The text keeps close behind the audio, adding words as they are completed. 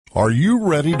Are you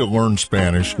ready to learn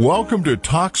Spanish? Welcome to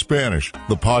Talk Spanish,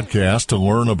 the podcast to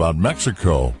learn about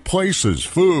Mexico, places,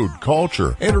 food,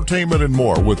 culture, entertainment, and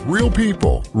more with real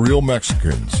people, real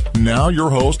Mexicans. Now your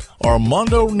host,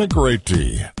 Armando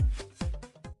Negrete.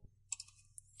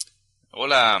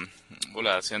 Hola,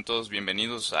 sean todos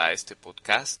bienvenidos a este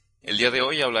podcast. El día de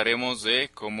hoy hablaremos de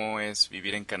cómo es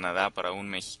vivir en Canadá para un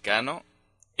mexicano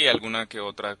y alguna que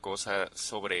otra cosa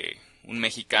sobre un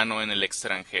mexicano en el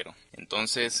extranjero.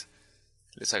 Entonces,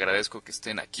 les agradezco que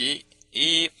estén aquí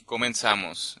y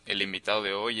comenzamos. El invitado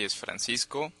de hoy es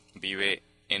Francisco, vive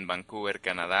en Vancouver,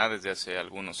 Canadá desde hace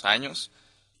algunos años.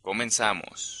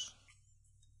 Comenzamos.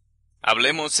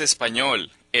 Hablemos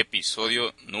español,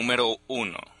 episodio número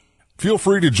 1. Feel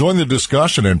free to join the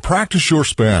discussion and practice your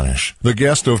Spanish. The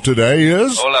guest of today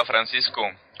is... Hola Francisco,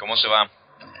 ¿cómo se va?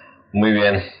 Muy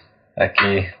bien,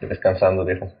 aquí descansando,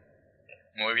 viejo.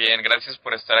 Muy bien, gracias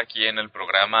por estar aquí en el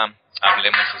programa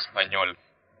Hablemos Español.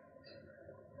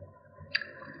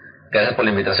 Gracias por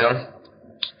la invitación.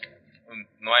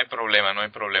 No hay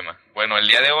problema. Bueno, el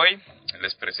día de hoy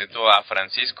les presento a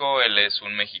Francisco. Él es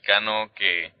un mexicano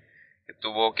que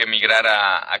tuvo que emigrar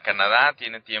a Canadá.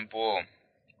 Tiene tiempo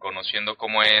conociendo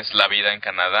cómo es la vida en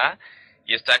Canadá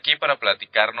y está aquí para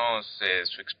platicarnos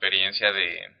su experiencia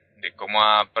de cómo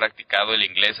ha practicado el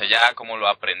inglés allá, cómo lo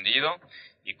ha aprendido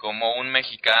y cómo un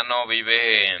mexicano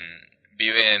vive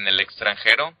en el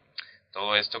extranjero.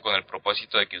 Todo esto con el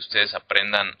propósito de que ustedes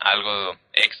aprendan algo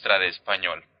extra de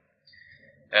español.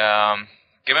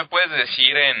 ¿Qué me puedes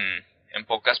decir en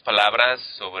pocas palabras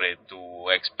sobre tu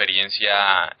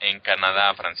experiencia en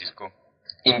Canadá, Francisco?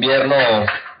 Invierno,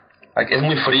 aquí es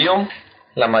muy frío.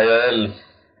 La mayoría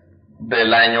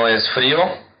del año es frío,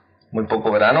 muy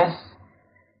poco verano.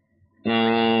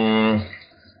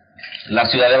 La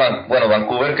ciudad de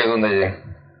Vancouver, que es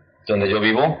donde yo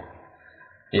vivo,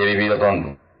 y he vivido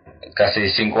casi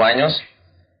 5 años.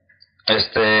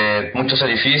 Muchos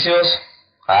edificios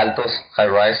altos, high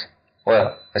rise.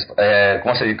 Bueno,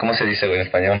 ¿cómo se dice, güey, en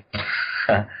español?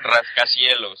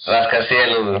 Rascacielos.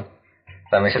 Rascacielos.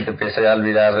 También se te empieza ya a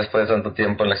olvidar después de tanto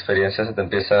tiempo en la experiencia,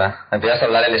 empiezas a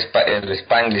hablar el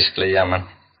Spanglish, que le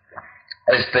llaman.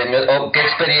 ¿Qué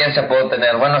experiencia puedo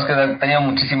tener? Bueno, es que he tenido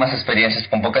muchísimas experiencias.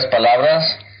 Con pocas palabras,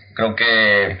 creo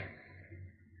que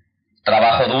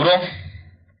trabajo duro.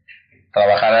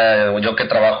 Yo que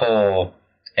trabajo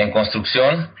en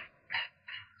construcción,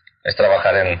 es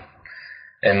trabajar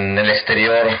en el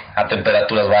exterior a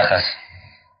temperaturas bajas,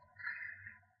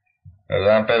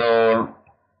 ¿verdad? Pero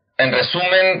en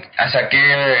resumen,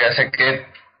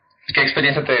 ¿qué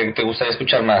experiencia te gustaría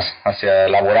escuchar más? ¿Hacia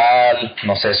laboral,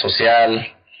 no sé,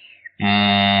 social,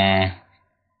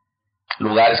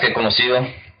 lugares que he conocido?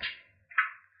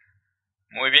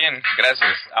 Muy bien,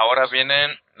 gracias. Ahora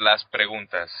vienen las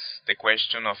preguntas. The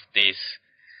question of this.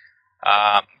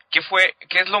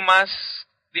 ¿Qué es lo más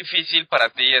difícil para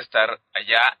ti estar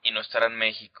allá y no estar en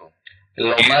México?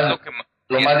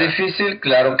 Lo más difícil,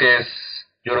 claro que es,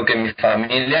 yo creo que mi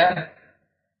familia,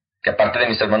 que aparte de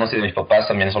mis hermanos y de mis papás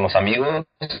también son los amigos,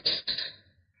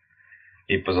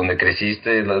 y pues donde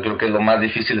creciste, creo que es lo más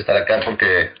difícil estar acá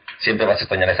porque siempre vas a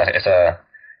extrañar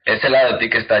ese lado de ti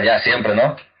que está allá siempre,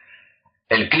 ¿no?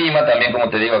 El clima también, como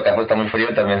te digo, acá pues está muy frío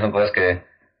y también son cosas que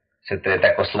te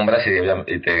acostumbras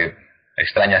y te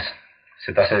extrañas.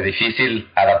 Se te hace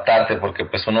difícil adaptarte porque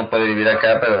pues uno puede vivir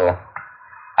acá, pero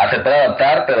se puede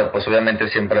adaptar, pero pues obviamente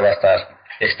siempre va a estar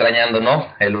extrañando,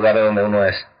 ¿no? El lugar de donde uno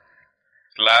es.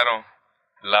 Claro,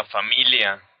 la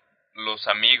familia, los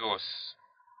amigos,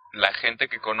 la gente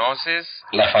que conoces.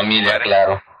 La familia,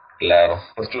 lugares, claro.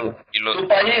 Pues tu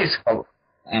país,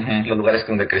 los lugares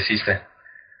donde creciste.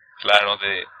 Claro,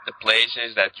 the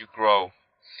places that you grow.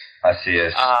 Así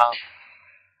es.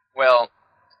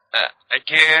 I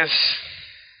guess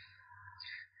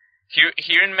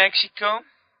here in Mexico,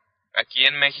 aquí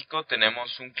en México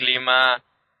tenemos un clima,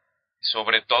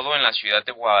 sobre todo en la ciudad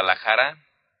de Guadalajara,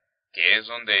 que es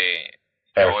donde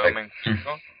yo me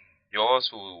encuentro. Yo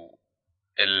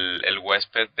el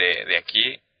huésped de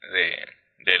aquí,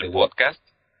 del podcast,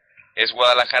 es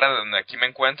Guadalajara, donde aquí me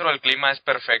encuentro. El clima es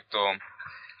perfecto.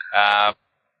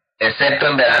 Excepto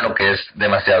en verano, que es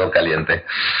demasiado caliente.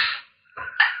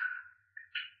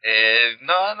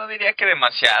 No diría que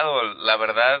demasiado, la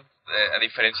verdad. A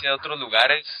diferencia de otros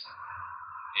lugares,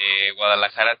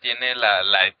 Guadalajara tiene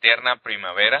la eterna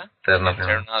primavera,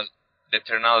 the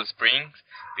eternal spring,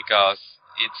 because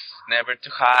it's never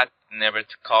too hot, never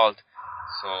too cold,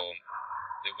 so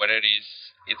the weather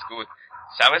it's good.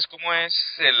 ¿Sabes cómo es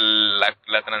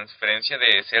la transferencia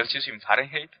de Celsius en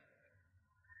Fahrenheit?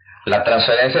 La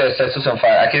transferencia de Celsius en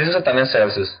Fahrenheit. Aquí se usa también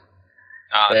Celsius.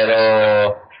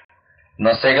 Pero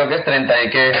No sé, creo que es 30 y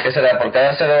qué será, por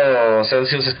cada 0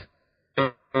 Celsius,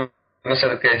 no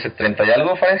sé qué es, 30 y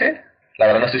algo Fahrenheit. La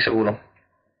verdad no estoy seguro.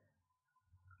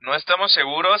 No estamos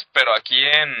seguros, pero aquí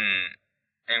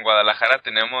en Guadalajara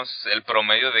tenemos el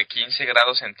promedio de 15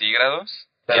 grados centígrados.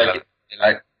 Pero aquí,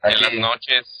 En las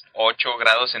noches 8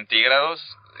 grados centígrados,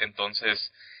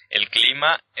 entonces el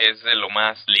clima es de lo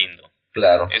más lindo.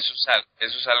 Claro. Eso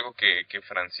es algo que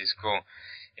Francisco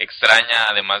extraña,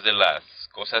 además de las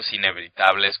cosas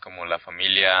inevitables como la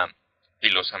familia y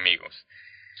los amigos.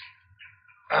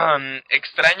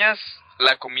 ¿Extrañas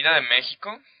la comida de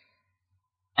México?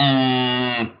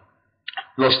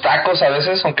 Los tacos a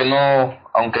veces, aunque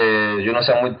yo no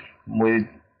sea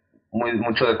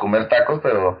mucho de comer tacos,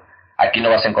 pero aquí no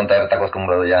vas a encontrar tacos como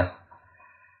los de allá.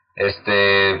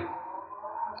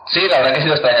 Sí, la verdad que sí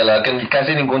lo extraño, la verdad que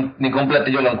casi ningún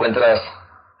platillo le encuentras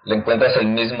el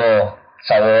mismo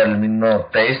sabor, el mismo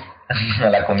taste a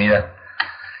la comida.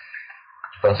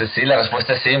 Entonces sí, la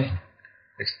respuesta es sí.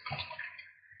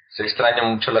 Se extraña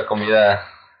mucho la comida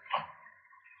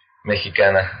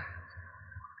mexicana.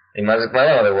 Y más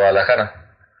bueno, de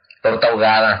Guadalajara. Torta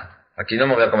ahogada. Aquí no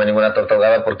me voy a comer ninguna torta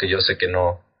ahogada porque yo sé que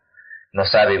no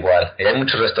sabe igual. Y hay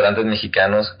muchos restaurantes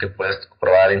mexicanos que puedes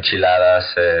probar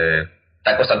enchiladas,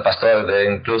 tacos al pastor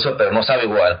incluso, pero no sabe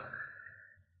igual.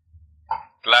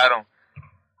 Claro.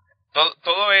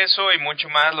 Todo eso y mucho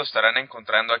más lo estarán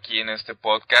encontrando aquí en este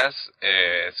podcast.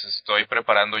 Estoy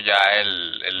preparando ya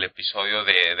el episodio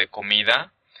de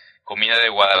comida de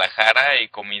Guadalajara y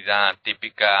comida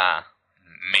típica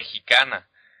mexicana.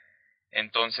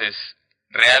 Entonces,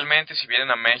 realmente si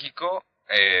vienen a México,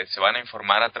 se van a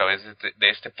informar a través de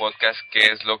este podcast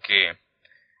qué es lo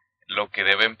que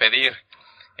deben pedir.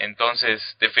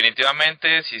 Entonces,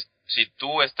 definitivamente, si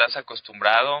tú estás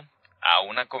acostumbrado a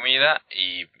una comida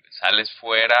y sales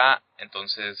fuera,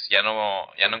 entonces ya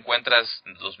no encuentras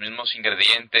los mismos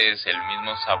ingredientes, el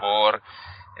mismo sabor.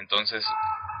 Entonces,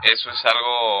 eso es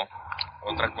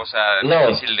otra cosa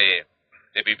difícil de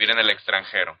vivir en el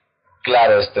extranjero.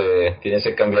 Claro, tienes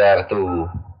que cambiar tu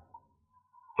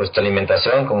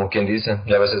alimentación, como quien dice.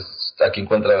 Y a veces aquí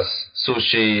encuentras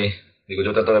sushi. Digo,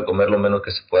 yo trato de comer lo menos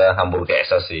que se pueda,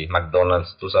 hamburguesas y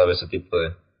McDonald's, tú sabes, ese tipo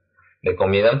de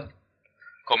comida.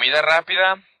 Comida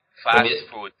rápida, fast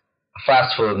food.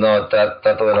 Fast food, no,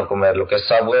 trato de no comer. Lo que es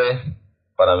Subway,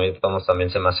 para mí también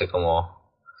se me hace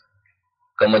como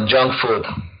junk food,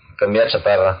 comida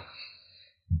chatarra.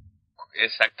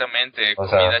 Exactamente,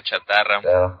 comida chatarra.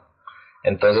 Claro.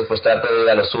 Entonces, pues trato de ir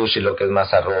a los sushi, lo que es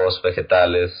más arroz,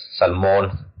 vegetales,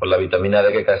 salmón, por la vitamina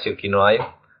D que casi aquí no hay.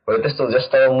 Ahorita estos días ha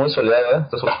estado muy soleado,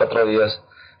 estos son 4 días.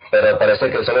 Pero parece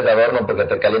que el sol es de adorno porque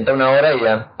te calienta 1 hora y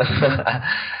ya.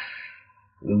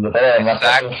 No, además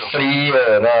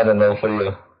frío, no,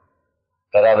 frío.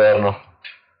 Está de adorno.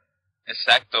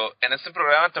 Exacto. En este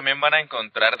programa también van a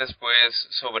encontrar después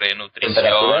sobre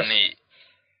nutrición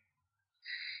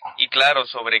y claro,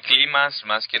 sobre climas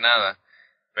más que nada.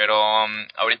 Pero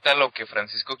ahorita lo que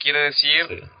Francisco quiere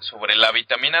decir sobre la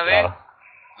vitamina D, claro.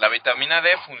 La vitamina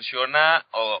D funciona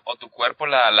o tu cuerpo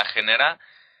la genera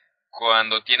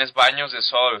cuando tienes baños de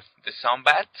sol, de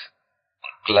sunbath.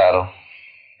 Claro.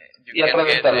 Y a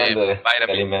través también de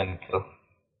alimentos.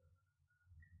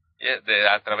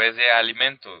 A través de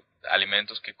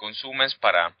alimentos que consumes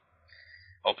para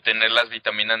obtener las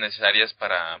vitaminas necesarias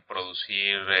para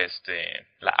producir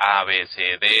la A, B,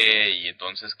 C, D, y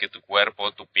entonces que tu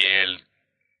cuerpo, tu piel,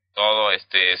 todo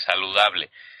esté saludable.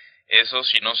 Eso,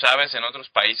 si no sabes, en otros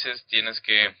países tienes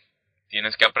que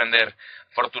aprender.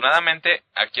 Afortunadamente,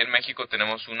 aquí en México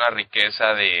tenemos una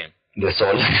riqueza de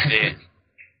sol,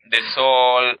 de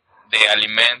sol, de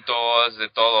alimentos, de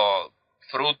todo,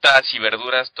 frutas y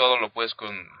verduras, todo lo puedes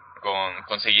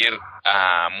conseguir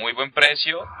a muy buen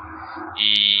precio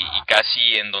y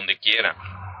casi en donde quiera.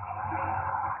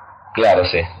 Claro,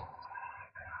 sí.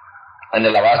 En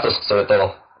el abasto, sobre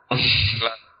todo.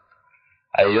 Claro.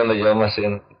 Ahí donde yo más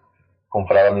bien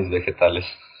compraba mis vegetales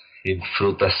y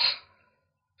frutas.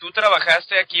 Tú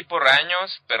trabajaste aquí por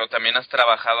años, pero también has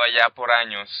trabajado allá por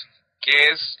años. ¿Qué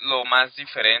es lo más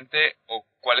diferente o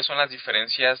cuáles son las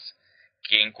diferencias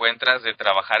que encuentras de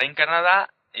trabajar en Canadá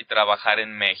y trabajar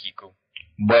en México?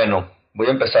 Bueno, voy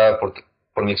a empezar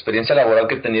por mi experiencia laboral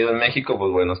que he tenido en México.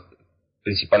 Pues bueno,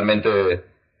 principalmente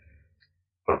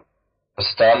pues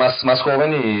estaba más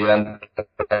joven y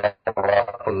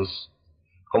pues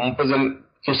como pues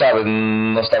tú sabes,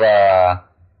 no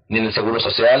estaba ni en el seguro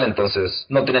social, entonces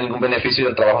no tenía ningún beneficio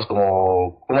en trabajos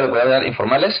 ¿cómo le puedo dar?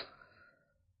 Informales.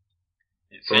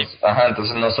 Entonces,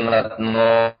 entonces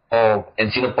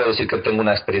en sí no puedo decir que tengo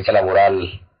una experiencia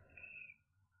laboral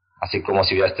así como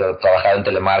si hubieras trabajado en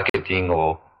telemarketing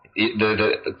o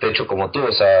de hecho como tú,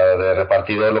 o sea, de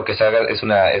repartidor, lo que se haga es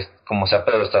como sea,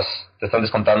 pero te están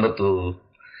descontando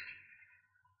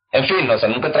en fin, o sea,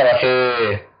 nunca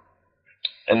trabajé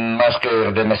en más que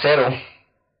de mesero,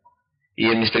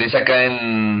 y en mi experiencia acá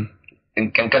en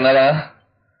Canadá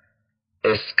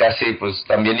es casi pues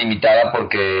también limitada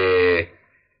porque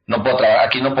no puedo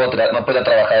aquí no puedo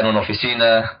trabajar en una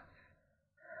oficina.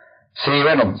 Sí,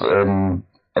 bueno,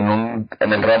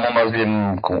 en el ramo más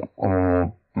bien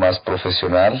como más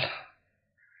profesional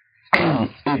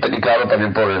y claro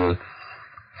también por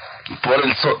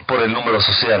el número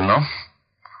social, ¿no?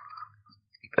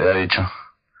 Te había dicho.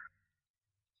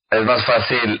 Es más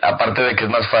fácil, aparte de que es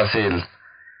más fácil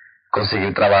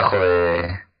conseguir trabajo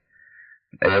de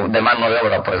mano de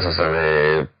obra, pues, o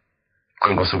sea,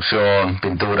 con construcción,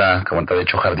 pintura, como te he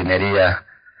dicho, jardinería.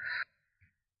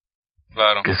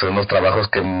 Claro. Que son los trabajos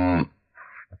que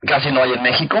casi no hay en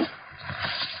México.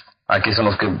 Aquí son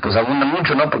los que pues abundan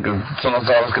mucho, ¿no? Porque son los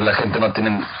trabajos que la gente no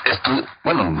tiene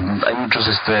bueno, hay muchos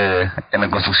en la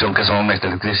construcción que son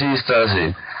electricistas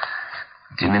y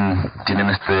tienen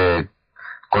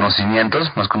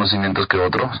conocimientos, más conocimientos que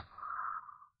otros.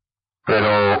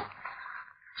 Pero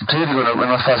sí, digo, es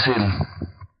más fácil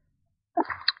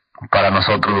para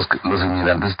nosotros los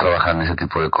inmigrantes trabajar en ese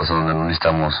tipo de cosas donde no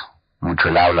necesitamos mucho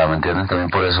el habla, ¿me entiendes? También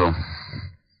por eso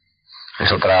es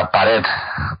otra pared.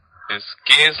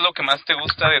 ¿Qué es lo que más te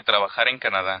gusta de trabajar en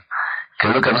Canadá? ¿Qué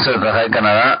es lo que no sé de trabajar en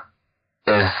Canadá?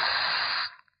 Pero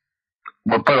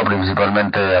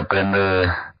principalmente aprendes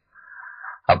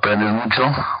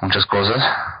muchas cosas.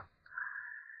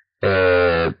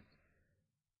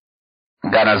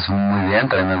 Ganas muy bien,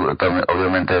 también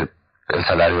obviamente el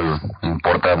salario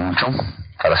importa mucho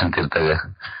para sentirte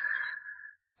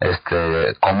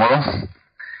cómodo.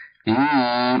 Y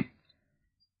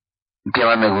 ¿qué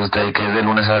más me gusta? Y que es de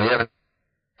lunes a viernes,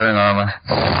 nada más.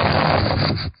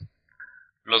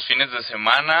 Los fines de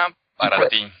semana para pues,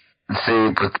 ti.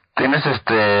 Sí, pues tienes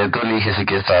tú eliges si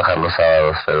quieres trabajar los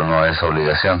sábados, pero no es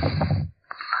obligación.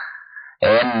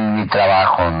 En mi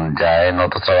trabajo, ya en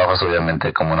otros trabajos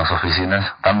obviamente como en las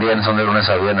oficinas, también son de lunes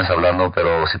a viernes hablando,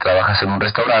 pero si trabajas en un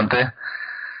restaurante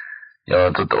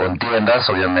o en tiendas,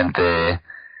 obviamente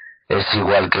es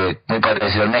igual que muy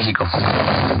parecido en México,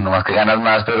 nomás que ganas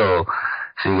más, pero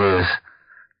sigues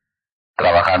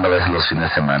trabajando a veces los fines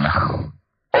de semana,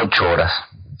 8 horas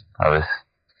a veces.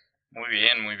 Muy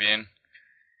bien, muy bien.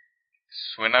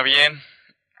 Suena bien.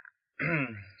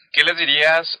 ¿Qué les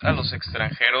dirías a los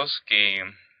extranjeros que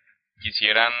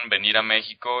quisieran venir a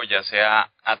México, ya sea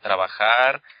a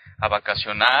trabajar, a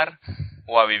vacacionar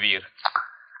o a vivir?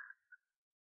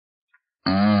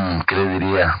 ¿Qué les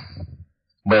diría?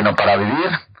 Bueno, para vivir,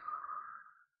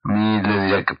 les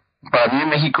diría que para mí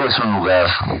México es un lugar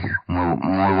muy,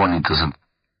 muy bonito,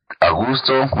 a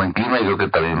gusto, buen clima, y creo que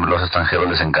también a los extranjeros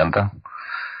les encanta.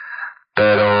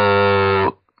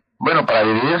 Pero, bueno, para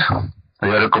vivir,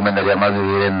 yo recomendaría más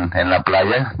vivir en la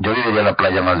playa. Yo viviría en la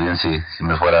playa más bien si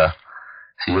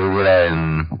yo viviera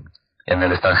en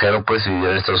el extranjero, pues si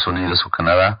viviera en Estados Unidos o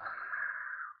Canadá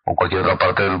o cualquier otra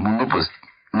parte del mundo, pues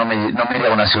no me iría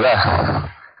a una ciudad.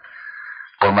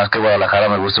 Por más que Guadalajara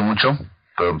me guste mucho,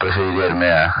 pero preferiría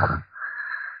irme a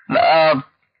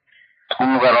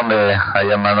un lugar donde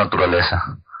haya más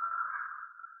naturaleza,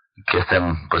 que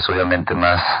estén pues obviamente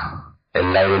más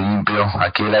el aire limpio.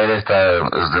 Aquí el aire es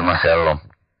demasiado,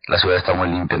 la ciudad está muy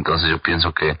limpia, entonces yo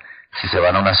pienso que si se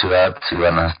van a una ciudad sí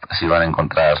van a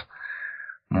encontrar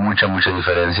mucha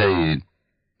diferencia. Y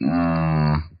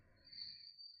en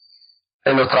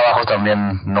los trabajos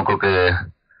también no creo que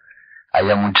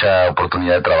haya mucha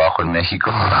oportunidad de trabajo en México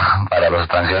para los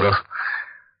extranjeros,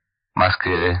 más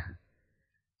que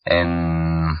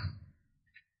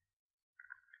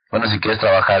bueno, si quieres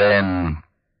trabajar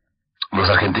los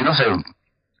argentinos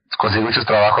consiguen muchos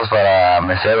trabajos para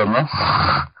meseros, ¿no?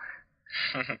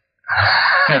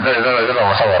 Entonces eso lo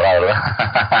vamos a borrar,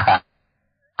 ¿verdad?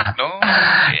 No,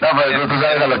 pero tú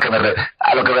sabes a lo que me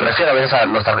refiero. A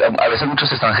veces muchos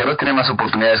extranjeros tienen más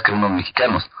oportunidades que unos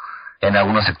mexicanos en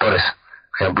algunos sectores.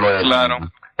 Por ejemplo, claro.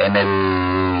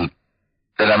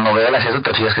 De las novelas y eso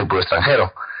te fijas que es puro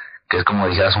extranjero, que es como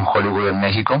dijeras un Hollywood en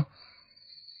México.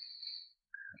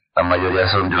 La mayoría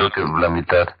son, yo creo que la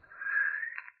mitad.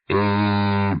 ¿Qué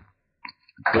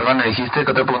más me dijiste?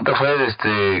 ¿Qué otra pregunta fue?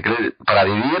 Para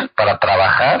vivir, para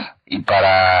trabajar y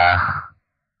para...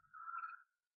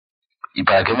 ¿Y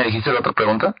para qué me dijiste la otra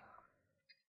pregunta?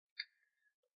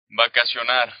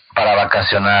 Vacacionar. Para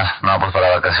vacacionar. No, pues para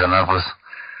vacacionar, pues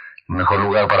el mejor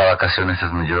lugar para vacaciones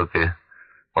es New York,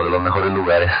 o de los mejores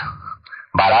lugares.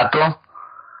 Barato,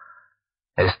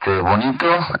 bonito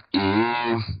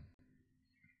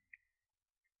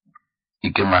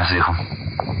y qué más, dijo.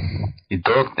 Y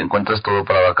todo, te encuentras todo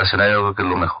para vacacionar, yo creo que es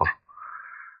lo mejor,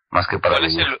 más que para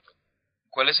vivir.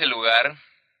 ¿Cuál es el lugar,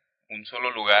 un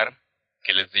solo lugar,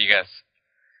 que les digas,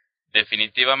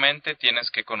 definitivamente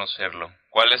tienes que conocerlo?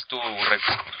 ¿Cuál es tu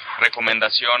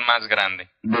recomendación más grande?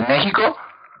 ¿De México?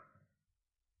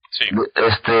 Sí.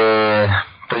 Pues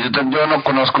yo no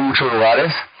conozco muchos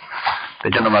lugares. De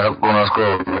hecho, nomás conozco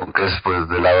lo que es pues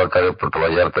del lado acá de Puerto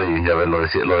Vallarta y ya ves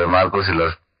lo de Marcos y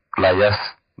las playas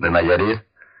de Nayarit,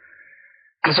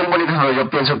 que son bonitas, pero yo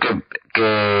pienso que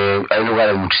hay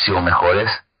lugares muchísimo mejores.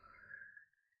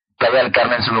 Playa del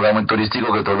Carmen es un lugar muy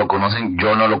turístico que todos lo conocen,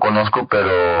 yo no lo conozco,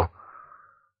 pero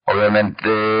obviamente,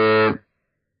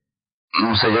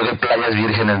 no sé, yo que Playas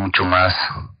Vírgenes mucho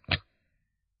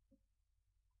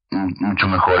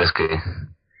mejores que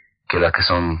las que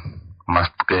son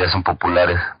más, que ya son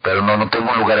populares, pero no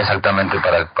tengo un lugar exactamente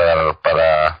para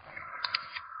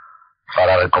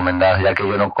recomendar, ya que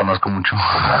yo no conozco mucho.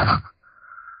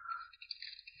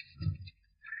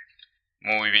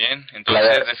 Muy bien,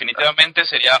 entonces definitivamente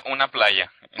sería una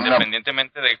playa,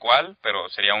 independientemente de cuál, pero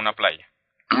sería una playa.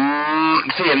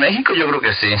 Sí, en México yo creo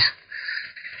que sí.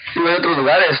 Sí, hay otros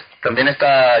lugares, también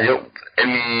está, yo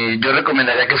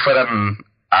recomendaría que fueran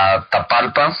a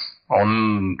Tapalpa, a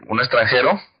un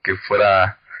extranjero que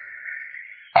fuera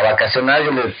a vacacionar.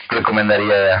 Yo le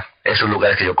recomendaría esos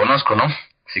lugares que yo conozco, ¿no?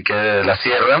 Si quiere ver la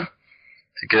sierra,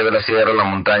 la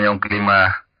montaña, un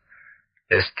clima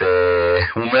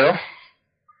húmedo,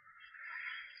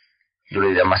 yo le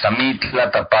diría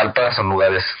Mazamitla, Tapalpa, son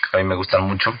lugares que a mí me gustan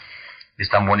mucho y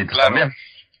están bonitos, claro, también,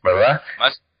 ¿verdad?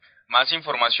 Más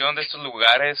información de estos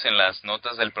lugares en las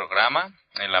notas del programa,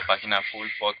 en la página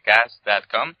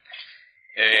fullpodcast.com.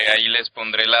 Ahí les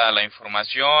pondré la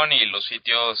información y los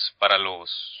sitios para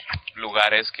los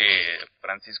lugares que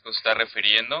Francisco está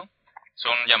refiriendo.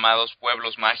 Son llamados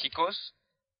pueblos mágicos.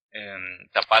 En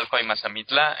Tapalpa y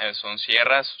Mazamitla son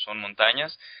sierras, son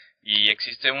montañas, y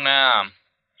existe una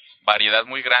variedad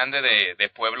muy grande de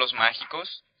pueblos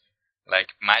mágicos,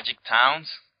 like magic towns,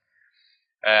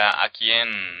 aquí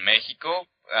en México,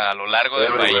 a lo largo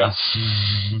del país.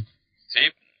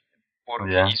 Sí,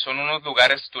 y son unos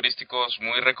lugares turísticos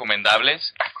muy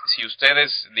recomendables. Si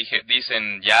ustedes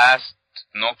dicen, ya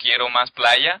no quiero más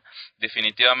playa,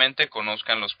 definitivamente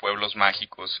conozcan los pueblos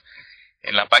mágicos.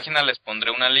 En la página les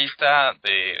pondré una lista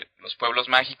de los pueblos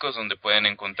mágicos donde pueden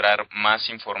encontrar más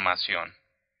información.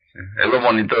 Es lo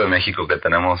bonito de México, que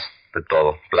tenemos de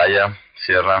todo: playa,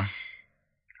 sierra,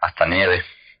 hasta nieve.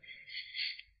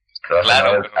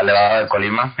 Claro, a Nevada de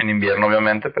Colima en invierno,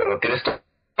 obviamente, pero tienes todo,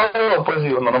 pues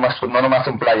digo, no nomás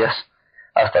son playas,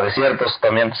 hasta desiertos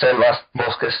también, selvas,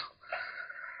 bosques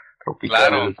tropicales,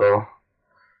 claro, y todo.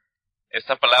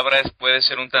 Esta palabra puede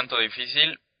ser un tanto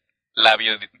difícil. La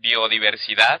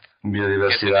biodiversidad.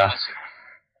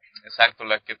 Exacto,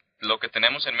 lo que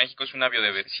tenemos en México es una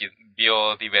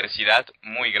biodiversidad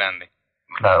muy grande.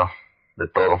 Claro, de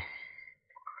todo.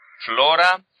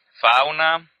 Flora,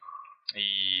 fauna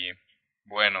y,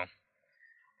 bueno,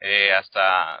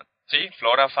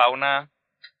 flora, fauna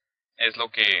es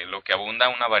lo que abunda,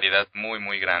 una variedad muy,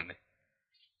 muy grande.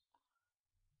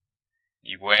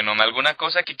 Y bueno, ¿alguna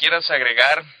cosa que quieras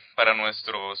agregar para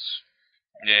nuestros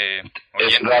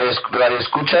radio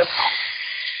escuchas?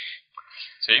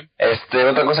 Sí.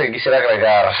 Otra cosa que quisiera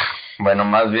agregar, bueno,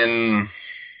 más bien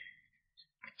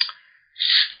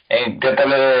que te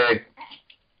hable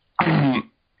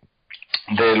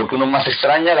de lo que uno más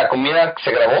extraña. La comida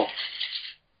se grabó.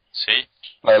 Sí.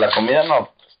 La de la comida,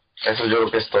 no, eso yo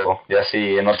creo que es todo. Ya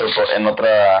si en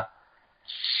otra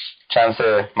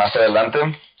chance más adelante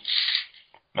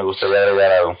me gustaría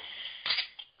agregar algo.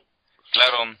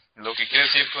 Claro, lo que quiere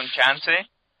decir con chance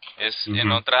es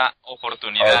en otra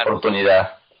oportunidad.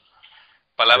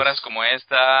 Palabras como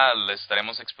esta les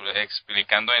estaremos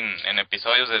explicando en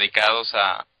episodios dedicados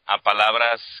a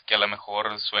palabras que a lo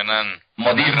mejor suenan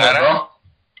modismos, raras, ¿no?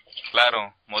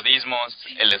 Claro, modismos,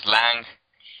 el slang.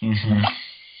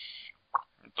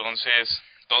 Entonces,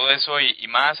 todo eso y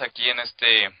más aquí en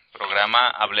este programa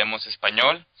Hablemos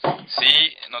Español.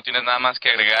 Si no tienes nada más que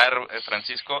agregar,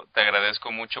 Francisco, te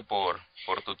agradezco mucho por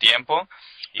tu tiempo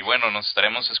y bueno, nos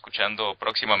estaremos escuchando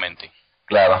próximamente.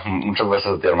 Claro, muchas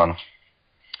gracias a ti, hermano.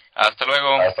 Hasta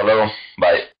luego. Hasta luego,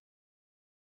 bye.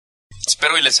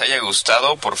 Espero y les haya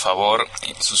gustado. Por favor,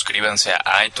 suscríbanse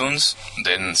a iTunes,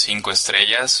 den 5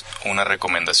 estrellas, una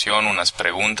recomendación, unas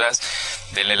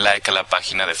preguntas, denle like a la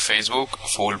página de Facebook,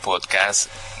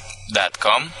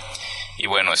 fullpodcast.com, y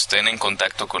bueno, estén en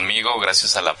contacto conmigo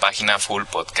gracias a la página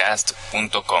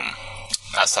fullpodcast.com.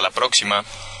 Hasta la próxima.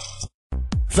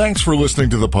 Thanks for listening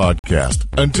to the podcast.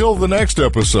 Until the next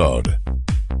episode.